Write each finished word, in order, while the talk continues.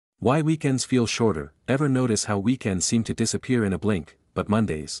Why weekends feel shorter. Ever notice how weekends seem to disappear in a blink, but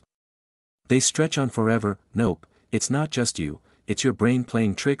Mondays? They stretch on forever. Nope, it's not just you, it's your brain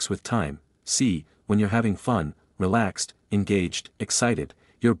playing tricks with time. See, when you're having fun, relaxed, engaged, excited,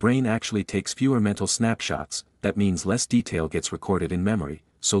 your brain actually takes fewer mental snapshots. That means less detail gets recorded in memory,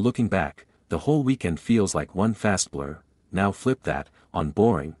 so looking back, the whole weekend feels like one fast blur. Now flip that, on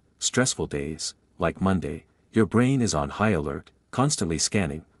boring, stressful days, like Monday, your brain is on high alert, constantly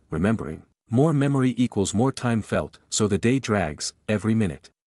scanning, remembering. More memory equals more time felt, so the day drags, every minute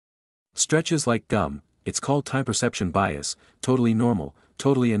stretches like gum. It's called time perception bias, totally normal,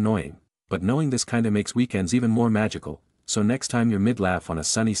 totally annoying, but knowing this kinda makes weekends even more magical. So next time you're mid-laugh on a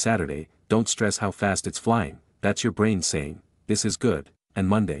sunny Saturday, don't stress how fast it's flying. That's your brain saying, this is good. And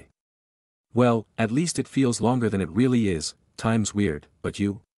Monday? Well, at least it feels longer than it really is. Time's weird, but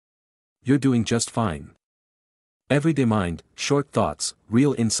you're doing just fine. Everyday Mind, short thoughts,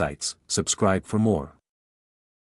 real insights. Subscribe for more.